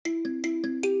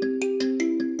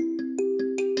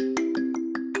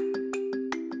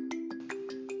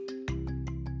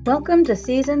Welcome to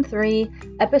Season 3,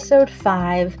 Episode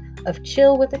 5 of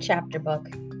Chill with the Chapter Book.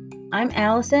 I'm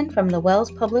Allison from the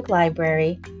Wells Public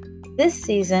Library. This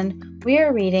season, we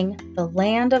are reading The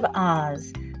Land of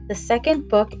Oz, the second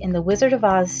book in the Wizard of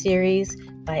Oz series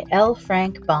by L.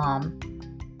 Frank Baum.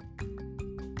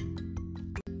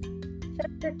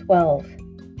 Chapter 12,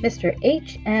 Mr.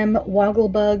 H.M.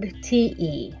 Wogglebug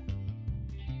T.E.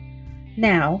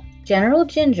 Now, General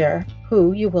Ginger,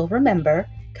 who, you will remember,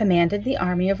 commanded the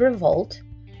army of revolt,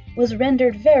 was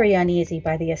rendered very uneasy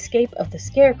by the escape of the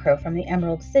Scarecrow from the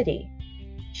Emerald City.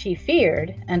 She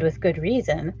feared, and with good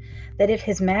reason, that if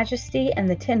His Majesty and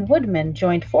the Tin Woodman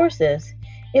joined forces,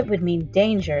 it would mean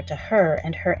danger to her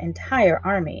and her entire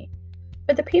army,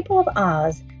 for the people of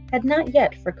Oz had not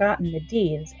yet forgotten the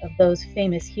deeds of those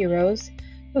famous heroes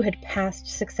who had passed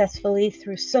successfully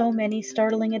through so many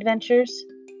startling adventures.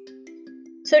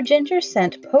 So Ginger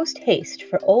sent post-haste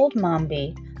for old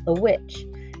Mombi, the witch,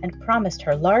 and promised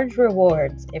her large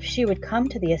rewards if she would come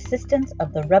to the assistance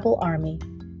of the rebel army.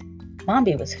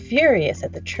 Mombi was furious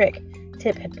at the trick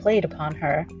Tip had played upon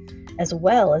her, as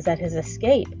well as at his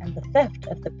escape and the theft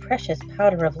of the precious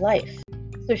Powder of Life.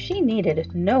 So she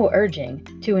needed no urging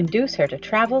to induce her to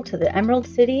travel to the Emerald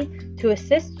City to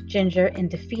assist Ginger in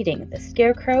defeating the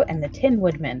Scarecrow and the Tin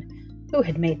Woodman, who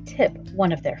had made Tip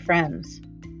one of their friends.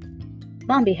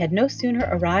 Mombi had no sooner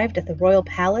arrived at the royal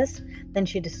palace than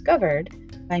she discovered,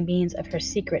 by means of her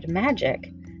secret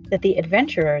magic, that the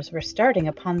adventurers were starting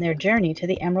upon their journey to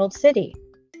the Emerald City.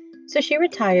 So she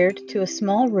retired to a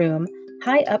small room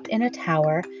high up in a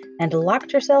tower and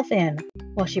locked herself in,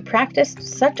 while she practiced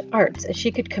such arts as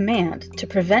she could command to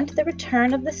prevent the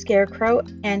return of the Scarecrow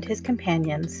and his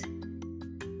companions.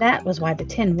 That was why the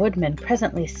Tin Woodman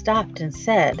presently stopped and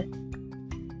said,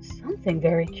 "Something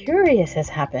very curious has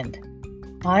happened.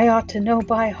 I ought to know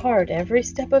by heart every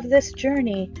step of this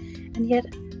journey, and yet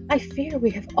I fear we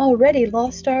have already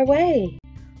lost our way."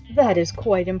 "That is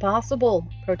quite impossible,"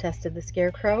 protested the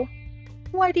Scarecrow.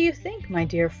 "Why do you think, my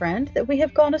dear friend, that we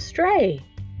have gone astray?"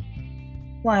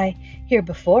 "Why, here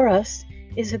before us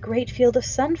is a great field of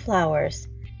sunflowers,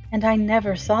 and I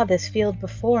never saw this field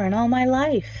before in all my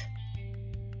life."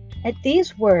 At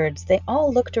these words they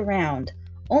all looked around,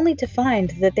 only to find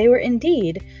that they were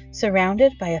indeed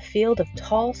surrounded by a field of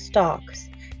tall stalks,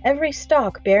 every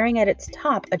stalk bearing at its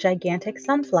top a gigantic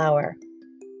sunflower.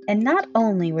 And not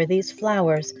only were these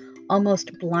flowers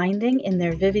almost blinding in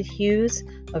their vivid hues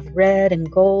of red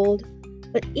and gold,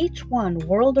 but each one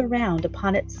whirled around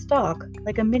upon its stalk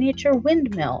like a miniature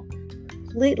windmill,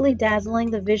 completely dazzling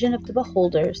the vision of the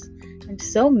beholders, and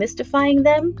so mystifying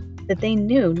them that they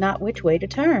knew not which way to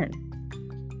turn.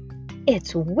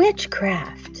 "It's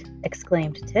witchcraft!"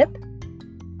 exclaimed Tip.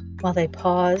 While they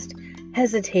paused,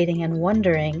 hesitating and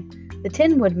wondering, the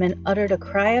Tin Woodman uttered a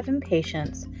cry of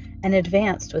impatience and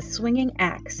advanced with swinging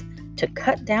axe to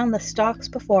cut down the stalks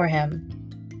before him.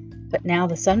 But now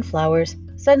the sunflowers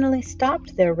suddenly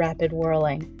stopped their rapid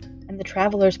whirling, and the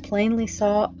travelers plainly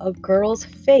saw a girl's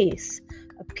face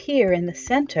appear in the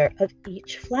center of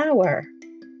each flower.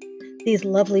 These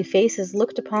lovely faces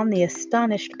looked upon the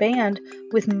astonished band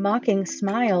with mocking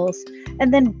smiles,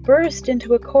 and then burst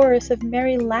into a chorus of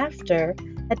merry laughter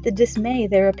at the dismay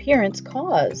their appearance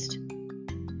caused.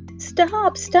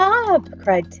 "Stop! Stop!"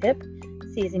 cried Tip,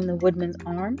 seizing the woodman's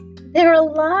arm. "They're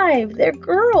alive! They're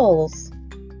girls!"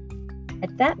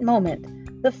 At that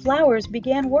moment, the flowers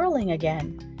began whirling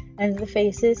again, and the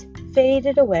faces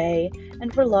faded away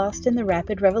and were lost in the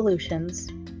rapid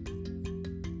revolutions.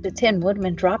 The Tin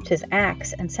Woodman dropped his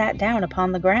axe and sat down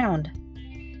upon the ground.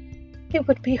 "It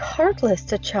would be heartless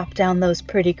to chop down those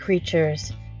pretty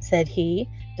creatures," said he,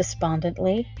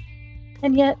 despondently,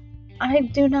 "and yet I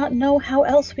do not know how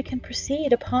else we can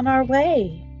proceed upon our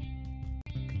way."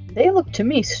 "They look to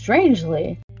me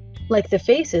strangely like the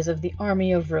faces of the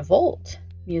army of revolt,"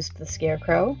 mused the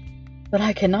Scarecrow, "but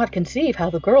I cannot conceive how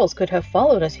the girls could have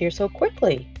followed us here so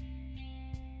quickly."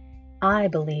 "I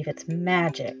believe it's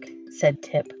magic," said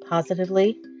Tip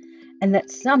positively, "and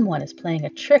that someone is playing a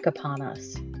trick upon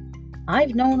us.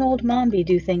 I've known old Mombi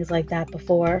do things like that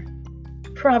before.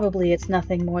 Probably it's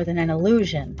nothing more than an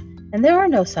illusion, and there are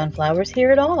no sunflowers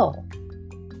here at all."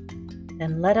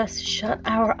 "Then let us shut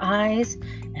our eyes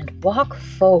and walk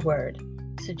forward,"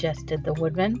 suggested the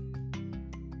Woodman.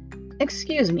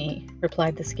 "Excuse me,"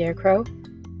 replied the Scarecrow,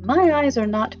 "my eyes are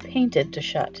not painted to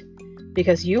shut.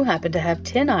 Because you happen to have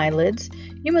tin eyelids,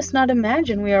 you must not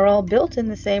imagine we are all built in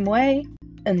the same way."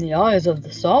 "And the eyes of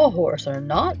the sawhorse are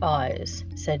not eyes,"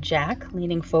 said Jack,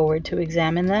 leaning forward to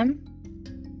examine them.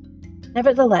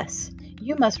 "Nevertheless,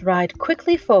 you must ride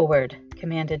quickly forward,"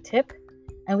 commanded Tip,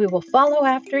 "and we will follow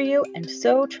after you and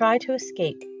so try to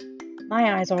escape,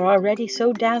 My eyes are already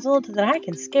so dazzled that I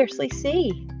can scarcely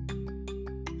see."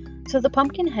 So the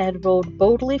Pumpkinhead rolled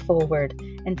boldly forward,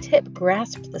 and Tip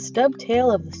grasped the stub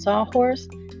tail of the Sawhorse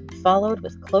and followed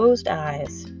with closed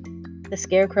eyes. The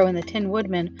Scarecrow and the Tin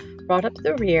Woodman brought up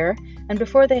the rear, and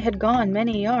before they had gone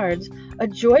many yards, a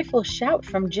joyful shout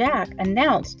from Jack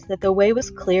announced that the way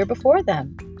was clear before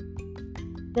them.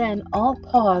 Then all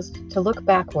paused to look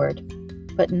backward,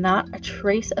 but not a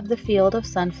trace of the field of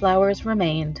sunflowers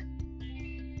remained.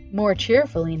 More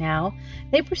cheerfully now,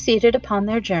 they proceeded upon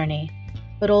their journey,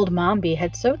 but old Mombi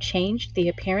had so changed the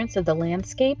appearance of the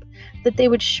landscape that they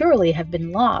would surely have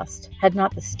been lost had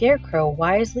not the Scarecrow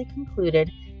wisely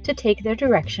concluded to take their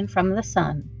direction from the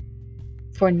sun.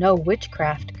 For no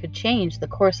witchcraft could change the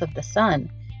course of the sun,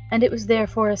 and it was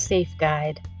therefore a safe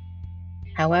guide.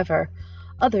 However,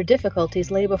 other difficulties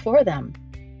lay before them.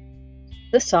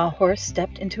 The Sawhorse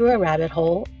stepped into a rabbit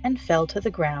hole and fell to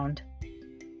the ground.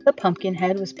 The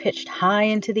Pumpkinhead was pitched high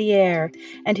into the air,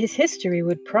 and his history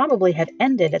would probably have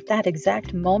ended at that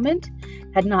exact moment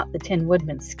had not the Tin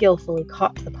Woodman skillfully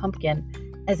caught the pumpkin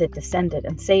as it descended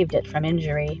and saved it from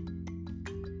injury.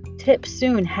 Tip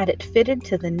soon had it fitted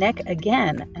to the neck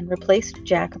again and replaced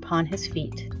Jack upon his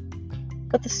feet.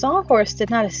 But the Sawhorse did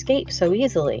not escape so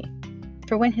easily,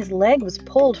 for when his leg was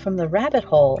pulled from the rabbit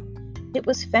hole, it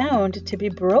was found to be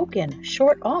broken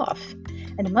short off,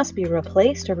 and must be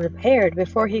replaced or repaired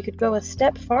before he could go a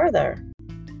step farther.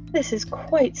 "This is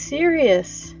quite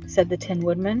serious," said the Tin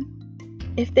Woodman.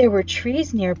 "If there were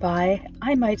trees nearby,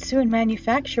 I might soon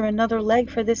manufacture another leg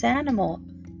for this animal,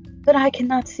 but I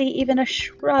cannot see even a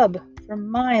shrub for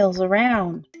miles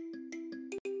around."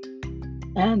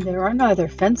 "And there are neither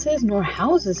fences nor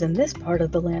houses in this part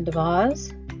of the Land of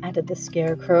Oz," added the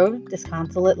Scarecrow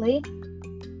disconsolately.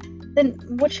 "Then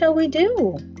what shall we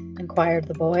do?" inquired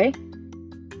the boy.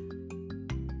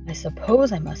 "I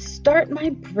suppose I must start my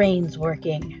brains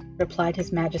working," replied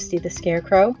His Majesty the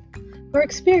Scarecrow, "for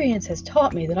experience has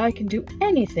taught me that I can do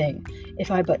anything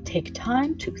if I but take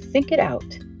time to think it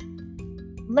out."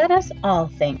 "Let us all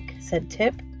think," said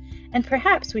Tip, "and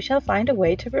perhaps we shall find a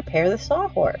way to repair the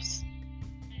Sawhorse."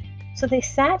 So they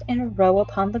sat in a row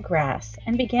upon the grass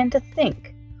and began to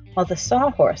think, while the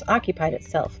Sawhorse occupied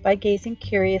itself by gazing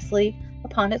curiously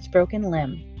upon its broken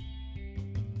limb.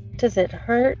 "Does it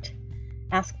hurt?"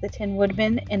 asked the Tin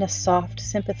Woodman in a soft,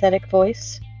 sympathetic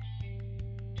voice.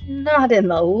 "Not in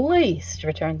the least,"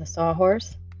 returned the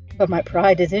Sawhorse, "but my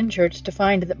pride is injured to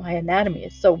find that my anatomy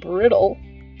is so brittle."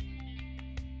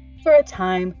 For a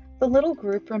time, the little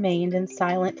group remained in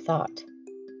silent thought.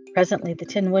 Presently the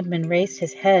Tin Woodman raised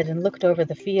his head and looked over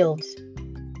the fields.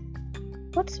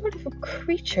 "What sort of a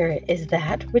creature is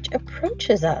that which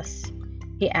approaches us?"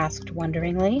 he asked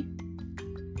wonderingly.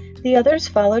 The others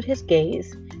followed his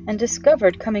gaze and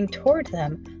discovered coming toward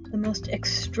them the most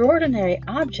extraordinary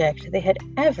object they had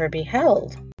ever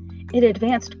beheld. It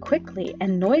advanced quickly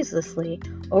and noiselessly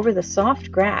over the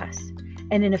soft grass,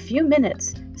 and in a few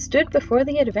minutes stood before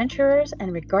the adventurers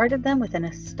and regarded them with an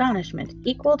astonishment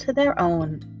equal to their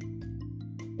own.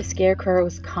 The Scarecrow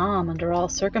was calm under all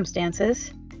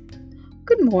circumstances.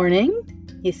 "Good morning,"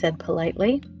 he said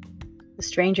politely. The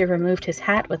stranger removed his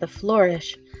hat with a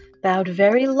flourish, bowed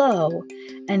very low,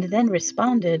 and then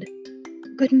responded,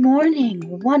 "Good morning,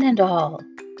 one and all.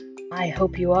 I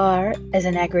hope you are, as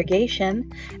an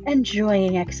aggregation,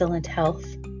 enjoying excellent health.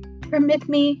 Permit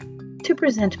me to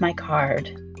present my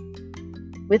card."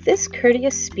 With this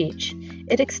courteous speech,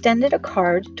 it extended a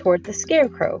card toward the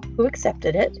Scarecrow, who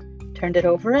accepted it, turned it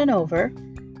over and over,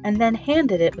 and then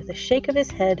handed it with a shake of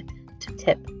his head to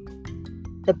Tip.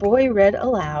 The boy read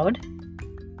aloud,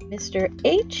 "Mr.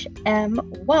 H.M.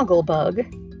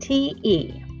 Wogglebug,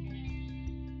 T.E."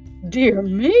 "Dear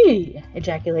me!"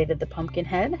 ejaculated the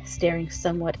Pumpkinhead, staring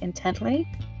somewhat intently.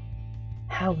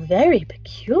 "How very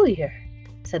peculiar,"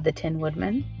 said the Tin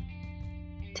Woodman.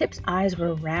 Tip's eyes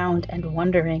were round and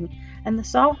wondering, and the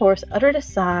Sawhorse uttered a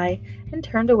sigh and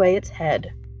turned away its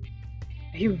head.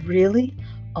 "Are you really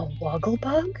a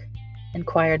Wogglebug?"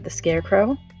 inquired the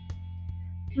Scarecrow.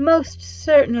 "Most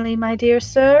certainly, my dear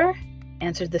sir,"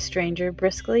 answered the stranger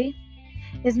briskly.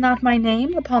 "Is not my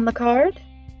name upon the card?"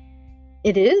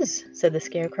 "It is," said the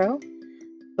Scarecrow.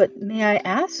 "But may I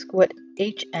ask what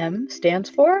H.M. stands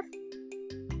for?"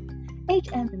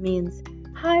 "H.M. means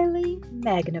highly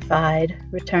magnified,"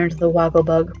 returned the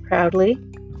Wogglebug proudly.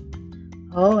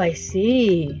 "Oh, I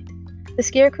see." The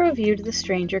Scarecrow viewed the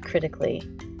stranger critically.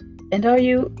 "And are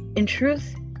you, in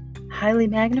truth, highly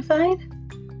magnified?"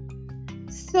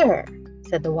 "Sir,"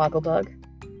 said the Wogglebug,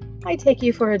 "I take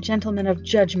you for a gentleman of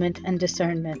judgment and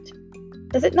discernment.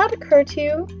 Does it not occur to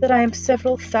you that I am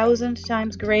several thousand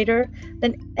times greater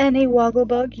than any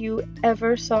Wogglebug you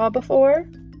ever saw before?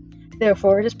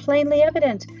 Therefore, it is plainly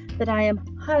evident that I am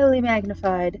highly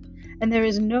magnified, and there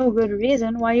is no good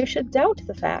reason why you should doubt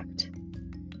the fact."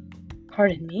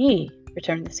 "Pardon me,"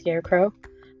 returned the Scarecrow.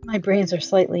 "My brains are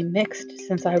slightly mixed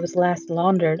since I was last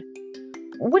laundered.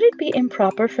 Would it be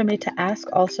improper for me to ask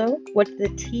also what the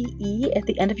T.E. at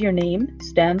the end of your name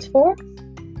stands for?"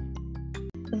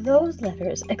 "Those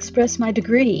letters express my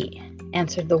degree,"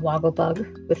 answered the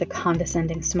Wogglebug with a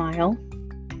condescending smile.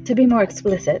 "To be more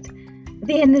explicit,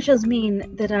 the initials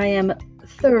mean that I am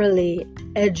thoroughly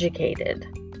educated."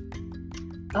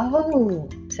 "Oh,"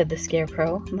 said the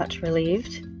Scarecrow, much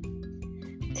relieved.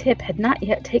 Tip had not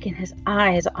yet taken his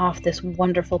eyes off this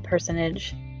wonderful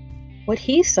personage. What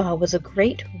he saw was a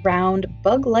great, round,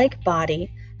 bug-like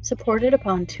body supported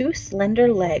upon two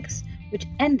slender legs, which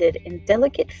ended in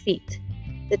delicate feet,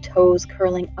 the toes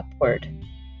curling upward.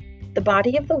 The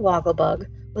body of the Wogglebug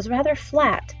was rather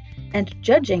flat, and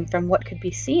judging from what could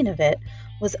be seen of it,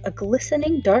 was a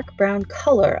glistening dark brown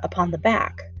color upon the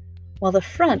back, while the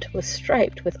front was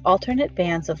striped with alternate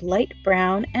bands of light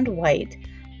brown and white,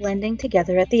 blending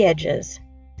together at the edges.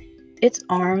 Its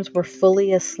arms were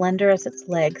fully as slender as its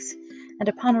legs, and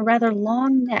upon a rather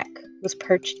long neck was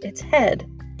perched its head,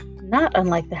 not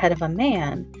unlike the head of a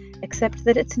man, except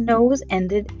that its nose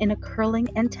ended in a curling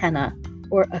antenna,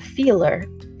 or a feeler,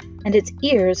 and its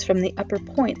ears from the upper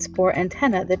points bore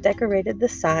antennae that decorated the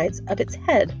sides of its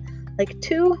head, like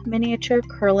two miniature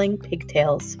curling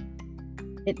pigtails.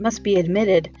 It must be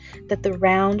admitted that the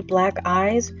round black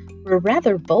eyes were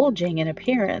rather bulging in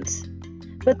appearance,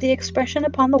 but the expression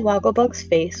upon the Wogglebug's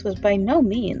face was by no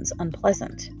means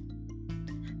unpleasant.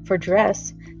 For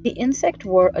dress, the insect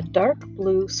wore a dark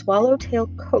blue swallowtail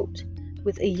coat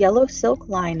with a yellow silk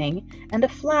lining and a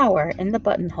flower in the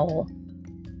buttonhole,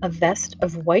 a vest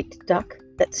of white duck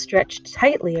that stretched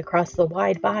tightly across the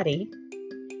wide body,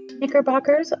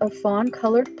 knickerbockers of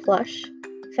fawn-colored plush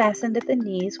fastened at the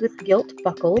knees with gilt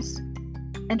buckles,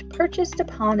 and perched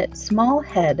upon its small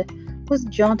head was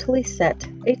jauntily set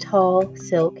a tall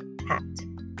silk hat.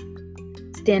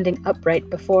 Standing upright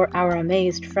before our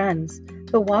amazed friends,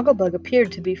 the Wogglebug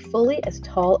appeared to be fully as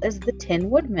tall as the Tin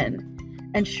Woodman,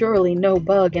 and surely no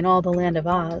bug in all the land of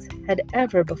Oz had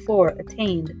ever before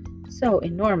attained so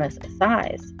enormous a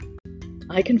size.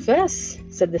 "I confess,"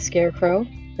 said the Scarecrow,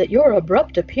 "that your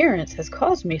abrupt appearance has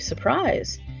caused me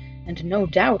surprise, and no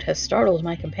doubt has startled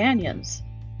my companions.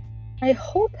 I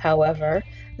hope, however,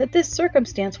 that this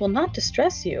circumstance will not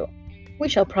distress you. We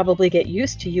shall probably get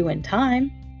used to you in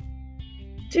time."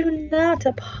 "Do not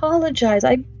apologize,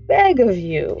 I beg of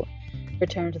you,"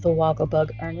 returned the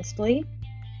Wogglebug earnestly.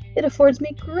 "It affords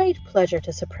me great pleasure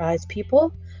to surprise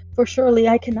people, for surely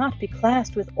I cannot be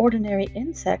classed with ordinary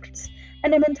insects,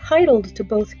 and am entitled to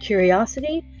both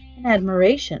curiosity and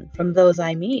admiration from those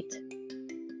I meet."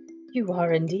 "You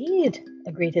are indeed,"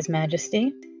 agreed His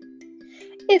Majesty.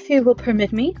 "If you will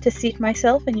permit me to seat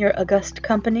myself in your august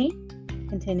company,"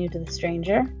 continued the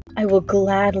stranger, "I will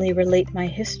gladly relate my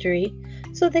history,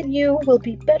 so that you will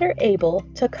be better able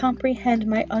to comprehend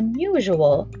my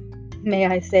unusual, may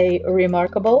I say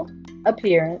remarkable,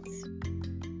 appearance."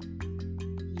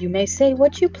 "You may say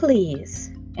what you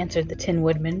please," answered the Tin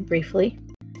Woodman briefly.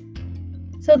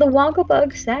 So the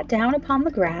Wogglebug sat down upon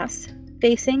the grass,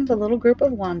 facing the little group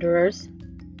of wanderers,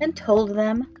 and told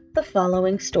them the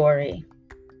following story.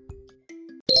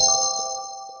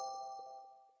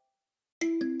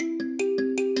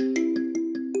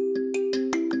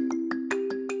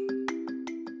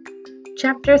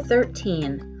 Chapter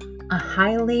 13. A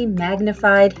Highly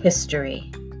Magnified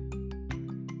History.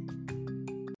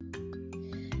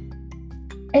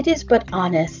 It is but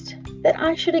honest that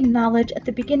I should acknowledge at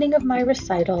the beginning of my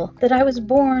recital that I was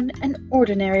born an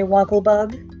ordinary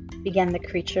Wogglebug, began the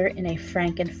creature in a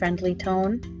frank and friendly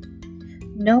tone.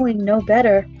 Knowing no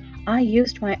better, I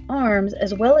used my arms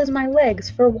as well as my legs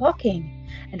for walking,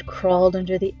 and crawled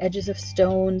under the edges of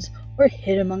stones or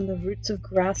hid among the roots of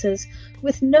grasses,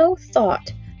 with no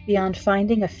thought beyond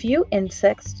finding a few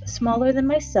insects smaller than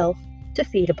myself to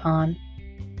feed upon.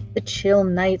 The chill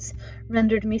nights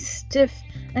rendered me stiff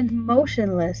and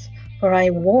motionless, for I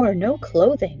wore no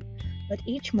clothing, but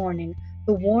each morning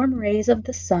the warm rays of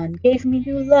the sun gave me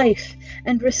new life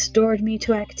and restored me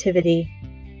to activity.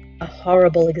 A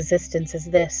horrible existence is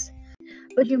this,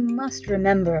 but you must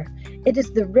remember it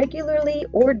is the regularly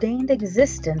ordained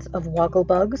existence of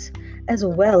Wogglebugs, as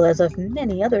well as of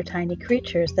many other tiny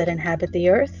creatures that inhabit the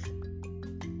earth.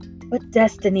 But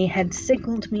destiny had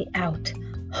signaled me out,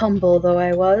 humble though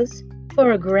I was,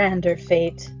 for a grander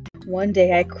fate. One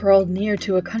day I crawled near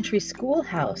to a country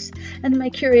schoolhouse, and my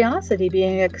curiosity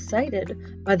being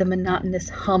excited by the monotonous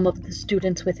hum of the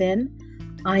students within,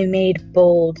 I made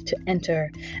bold to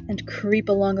enter and creep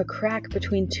along a crack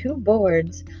between two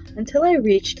boards until I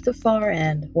reached the far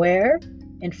end, where,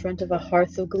 in front of a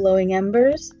hearth of glowing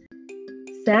embers,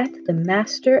 sat the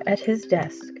master at his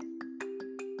desk.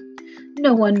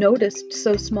 No one noticed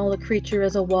so small a creature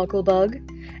as a woggle-bug,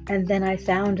 and then I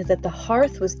found that the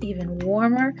hearth was even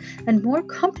warmer and more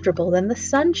comfortable than the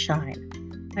sunshine.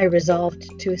 I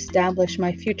resolved to establish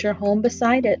my future home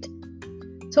beside it.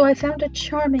 So I found a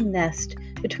charming nest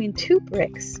between two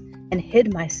bricks and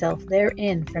hid myself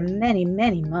therein for many,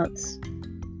 many months.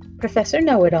 Professor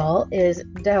Know-It-All is,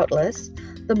 doubtless,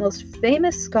 the most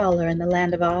famous scholar in the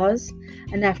land of Oz,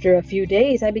 and after a few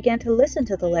days I began to listen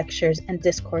to the lectures and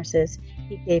discourses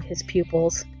he gave his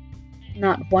pupils.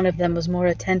 Not one of them was more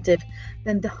attentive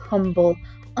than the humble,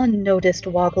 unnoticed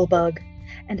Woggle-Bug,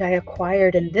 and I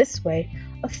acquired in this way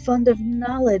a fund of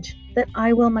knowledge that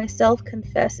I will myself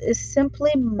confess is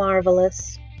simply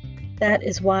marvelous. That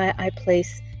is why I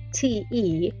place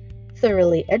T.E.,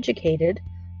 thoroughly educated,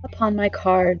 upon my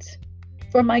cards.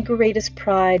 For my greatest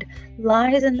pride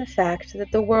lies in the fact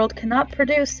that the world cannot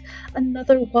produce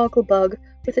another Woggle-Bug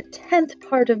with a 10th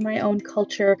part of my own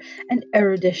culture and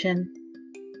erudition.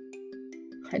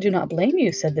 I do not blame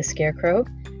you, said the Scarecrow.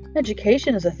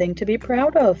 Education is a thing to be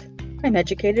proud of. I'm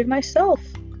educated myself.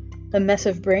 The mess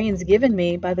of brains given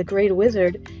me by the great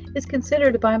wizard is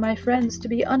considered by my friends to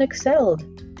be unexcelled.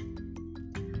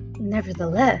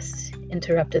 Nevertheless,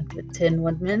 interrupted the Tin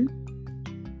Woodman,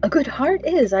 a good heart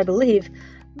is, I believe,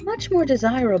 much more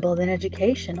desirable than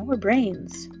education or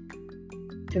brains.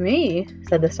 To me,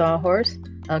 said the Sawhorse,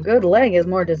 a good leg is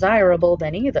more desirable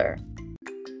than either.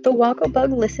 The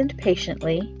Woggle-Bug listened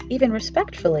patiently, even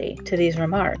respectfully, to these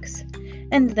remarks,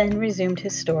 and then resumed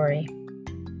his story.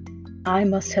 I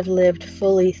must have lived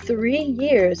fully 3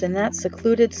 years in that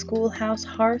secluded schoolhouse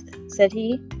hearth, said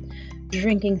he,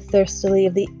 drinking thirstily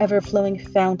of the ever-flowing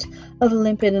fount of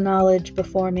limpid knowledge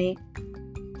before me.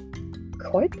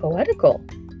 Quite poetical,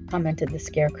 commented the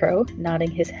Scarecrow,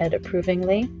 nodding his head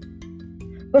approvingly.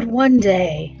 But one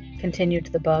day, continued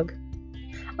the Bug,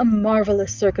 a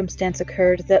marvelous circumstance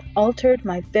occurred that altered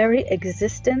my very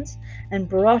existence and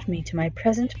brought me to my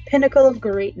present pinnacle of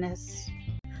greatness.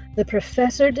 The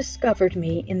professor discovered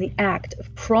me in the act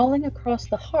of crawling across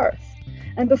the hearth,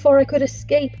 and before I could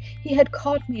escape, he had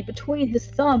caught me between his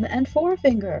thumb and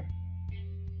forefinger.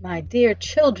 My dear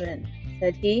children,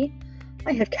 said he,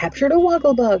 I have captured a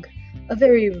Woggle-Bug, a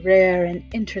very rare and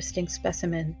interesting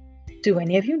specimen. Do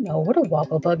any of you know what a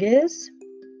Woggle-Bug is?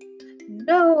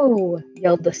 No,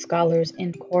 yelled the scholars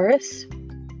in chorus.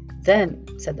 Then,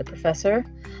 said the professor,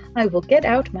 I will get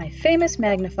out my famous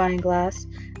magnifying glass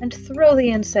and throw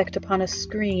the insect upon a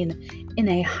screen in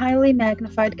a highly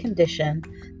magnified condition,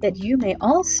 that you may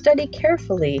all study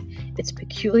carefully its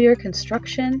peculiar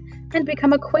construction and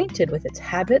become acquainted with its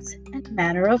habits and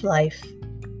manner of life.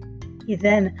 He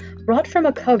then brought from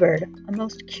a cupboard a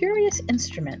most curious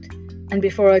instrument, and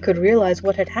before I could realize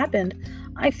what had happened,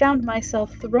 I found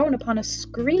myself thrown upon a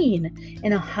screen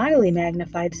in a highly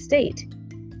magnified state,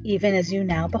 even as you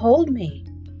now behold me.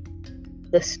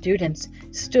 The students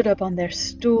stood up on their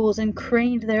stools and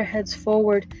craned their heads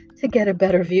forward to get a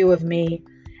better view of me,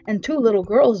 and 2 little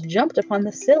girls jumped upon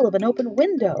the sill of an open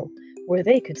window, where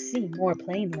they could see more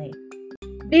plainly.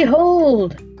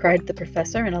 Behold, cried the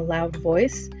professor in a loud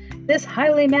voice, this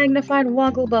highly magnified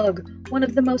Woggle-Bug, one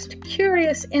of the most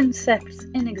curious insects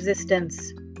in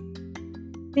existence.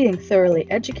 Being thoroughly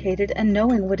educated and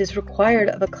knowing what is required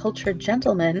of a cultured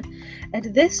gentleman,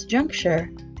 at this juncture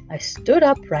I stood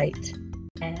upright,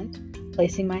 and,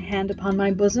 placing my hand upon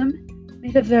my bosom,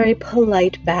 made a very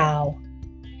polite bow.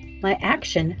 My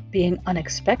action, being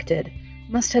unexpected,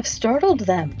 must have startled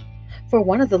them, for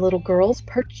one of the little girls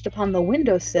perched upon the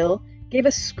window-sill gave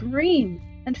a scream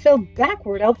and fell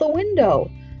backward out the window,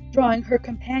 drawing her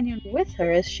companion with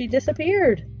her as she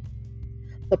disappeared.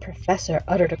 The professor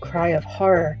uttered a cry of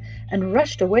horror and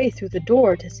rushed away through the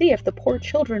door to see if the poor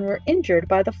children were injured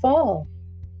by the fall.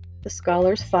 The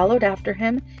scholars followed after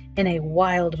him in a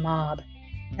wild mob,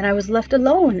 and I was left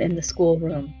alone in the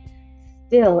schoolroom,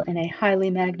 still in a highly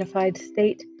magnified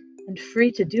state and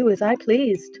free to do as I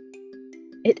pleased.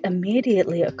 It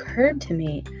immediately occurred to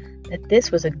me that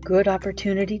this was a good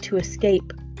opportunity to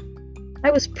escape.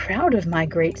 I was proud of my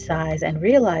great size and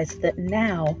realized that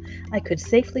now I could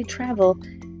safely travel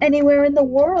anywhere in the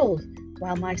world,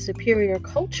 while my superior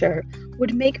culture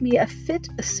would make me a fit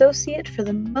associate for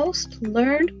the most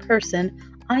learned person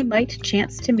I might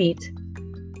chance to meet.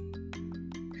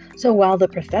 So while the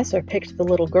professor picked the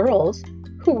little girls,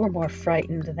 who were more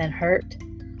frightened than hurt,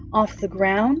 off the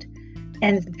ground,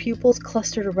 and the pupils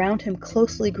clustered around him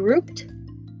closely grouped,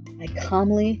 I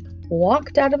calmly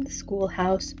walked out of the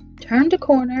schoolhouse, turned a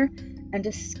corner, and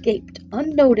escaped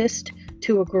unnoticed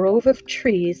to a grove of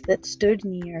trees that stood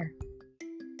near.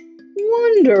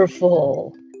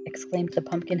 "Wonderful!" exclaimed the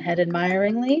Pumpkinhead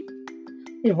admiringly.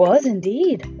 "It was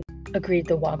indeed," agreed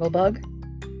the Wogglebug.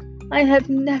 "I have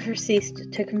never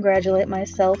ceased to congratulate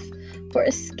myself for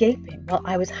escaping while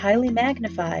I was highly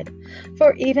magnified,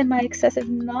 for even my excessive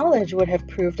knowledge would have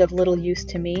proved of little use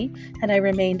to me had I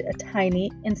remained a tiny,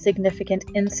 insignificant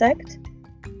insect."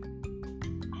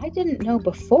 "I didn't know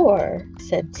before,"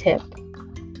 said Tip,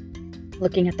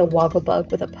 looking at the Wogglebug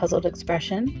with a puzzled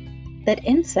expression, "that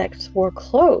insects wore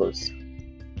clothes."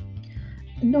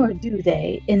 "Nor do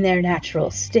they in their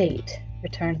natural state,"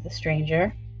 returned the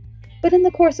stranger. "But in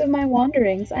the course of my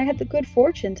wanderings I had the good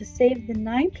fortune to save the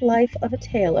 9th life of a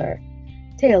tailor,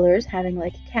 tailors having,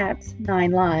 like cats, 9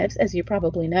 lives, as you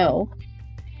probably know.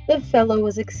 The fellow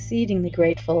was exceedingly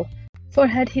grateful, for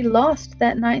had he lost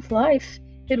that 9th life,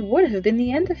 it would have been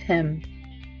the end of him.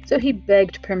 So he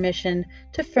begged permission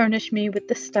to furnish me with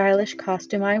the stylish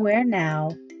costume I wear now.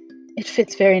 It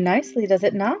fits very nicely, does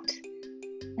it not?"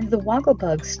 And the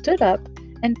Wogglebug stood up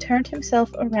and turned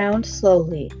himself around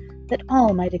slowly, that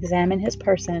all might examine his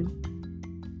person.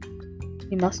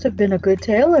 "He must have been a good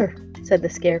tailor," said the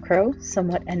Scarecrow,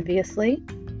 somewhat enviously.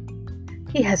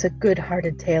 "He has a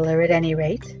good-hearted tailor, at any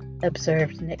rate,"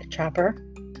 observed Nick Chopper.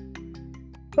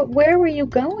 "But where were you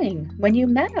going when you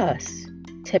met us?"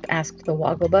 Tip asked the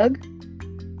Wogglebug.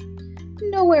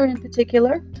 "Nowhere in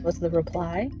particular," was the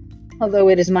reply, "although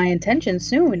it is my intention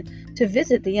soon to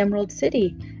visit the Emerald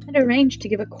City and arrange to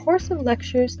give a course of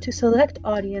lectures to select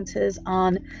audiences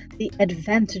on the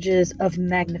advantages of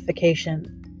magnification."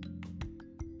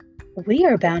 "We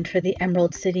are bound for the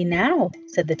Emerald City now,"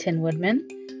 said the Tin Woodman,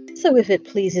 "so if it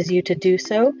pleases you to do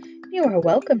so, you are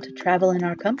welcome to travel in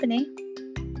our company."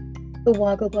 The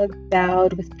Wogglebug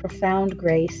bowed with profound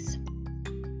grace.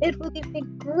 "It will give me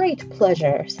great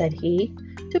pleasure," said he,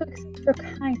 "to accept your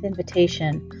kind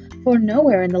invitation, for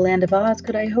nowhere in the land of Oz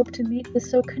could I hope to meet with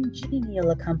so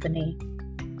congenial a company."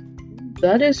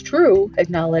 "That is true,"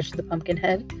 acknowledged the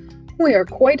Pumpkinhead. "We are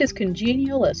quite as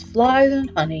congenial as flies and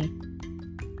honey."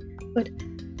 "But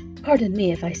pardon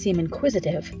me if I seem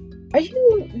inquisitive. Are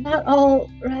you not all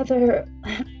rather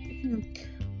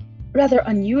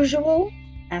unusual?"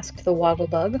 asked the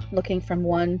Wogglebug, looking from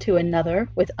one to another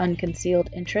with unconcealed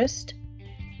interest.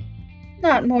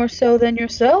 "Not more so than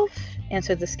yourself,"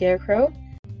 answered the Scarecrow.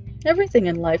 "Everything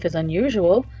in life is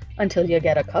unusual until you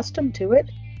get accustomed to it."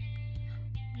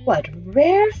 "What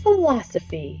rare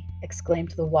philosophy!"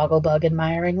 exclaimed the Wogglebug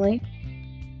admiringly.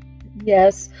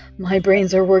 "Yes, my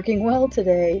brains are working well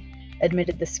today,"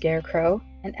 admitted the Scarecrow,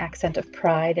 an accent of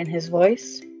pride in his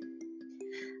voice.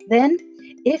 "Then,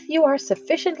 if you are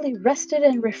sufficiently rested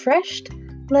and refreshed,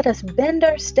 let us bend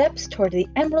our steps toward the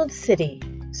Emerald City,"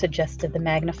 suggested the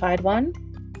Magnified One.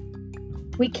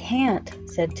 "We can't,"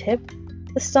 said Tip.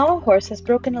 "The Sawhorse has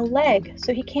broken a leg,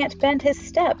 so he can't bend his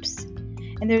steps.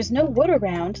 And there's no wood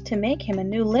around to make him a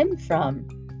new limb from.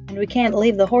 And we can't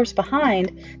leave the horse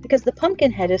behind because the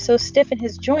Pumpkinhead is so stiff in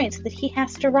his joints that he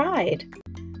has to ride."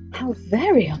 "How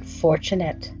very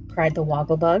unfortunate!" cried the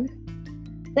Wogglebug.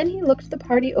 Then he looked the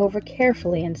party over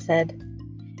carefully and said,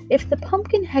 "If the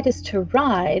Pumpkinhead is to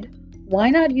ride, why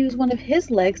not use one of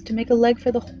his legs to make a leg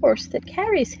for the horse that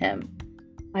carries him?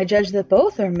 I judge that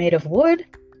both are made of wood."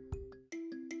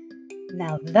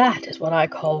 "Now that is what I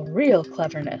call real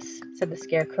cleverness," said the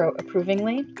Scarecrow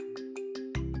approvingly.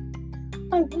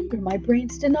 "I wonder my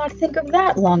brains did not think of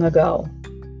that long ago.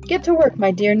 Get to work,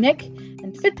 my dear Nick,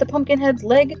 and fit the Pumpkinhead's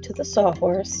leg to the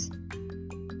Sawhorse."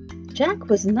 Jack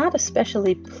was not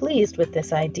especially pleased with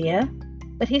this idea,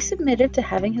 but he submitted to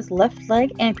having his left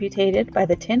leg amputated by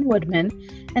the Tin Woodman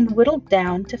and whittled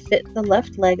down to fit the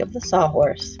left leg of the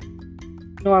Sawhorse.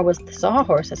 Nor was the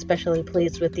Sawhorse especially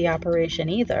pleased with the operation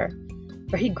either,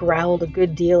 for he growled a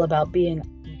good deal about being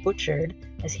butchered,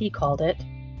 as he called it,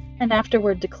 and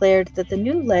afterward declared that the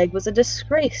new leg was a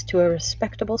disgrace to a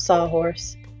respectable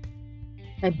Sawhorse.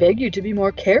 "I beg you to be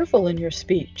more careful in your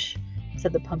speech,"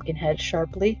 said the Pumpkinhead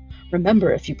sharply.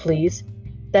 "Remember, if you please,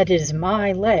 that it is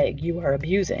my leg you are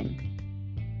abusing."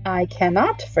 "I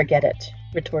cannot forget it,"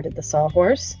 retorted the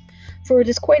Sawhorse, "for it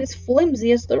is quite as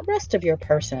flimsy as the rest of your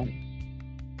person."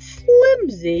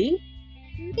 "Flimsy?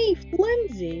 Me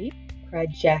flimsy?"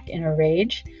 cried Jack in a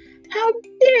rage. "How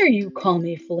dare you call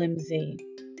me flimsy?"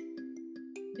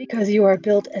 "Because you are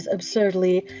built as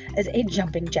absurdly as a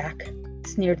jumping jack,"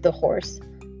 sneered the horse,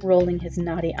 rolling his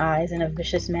naughty eyes in a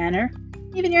vicious manner.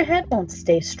 "Even your head won't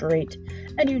stay straight,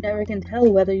 and you never can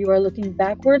tell whether you are looking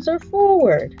backwards or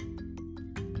forward."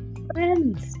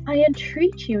 "Friends, I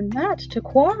entreat you not to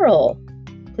quarrel,"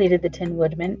 pleaded the Tin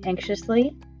Woodman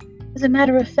anxiously. "As a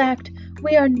matter of fact,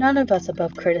 we are none of us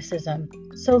above criticism,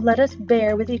 so let us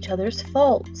bear with each other's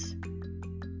faults."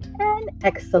 "An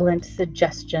excellent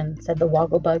suggestion," said the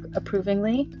Wogglebug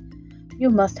approvingly. "You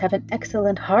must have an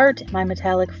excellent heart, my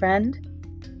metallic friend."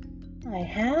 "I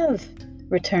have,"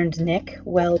 returned Nick,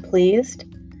 well pleased.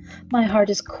 "My heart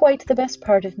is quite the best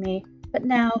part of me, but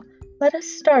now let us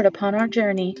start upon our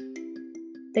journey."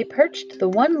 They perched the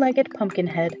one-legged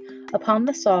Pumpkinhead upon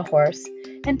the sawhorse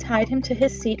and tied him to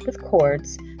his seat with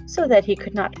cords so that he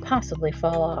could not possibly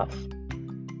fall off.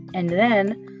 And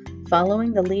then,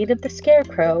 following the lead of the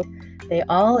Scarecrow, they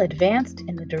all advanced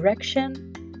in the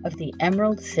direction of the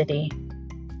Emerald City.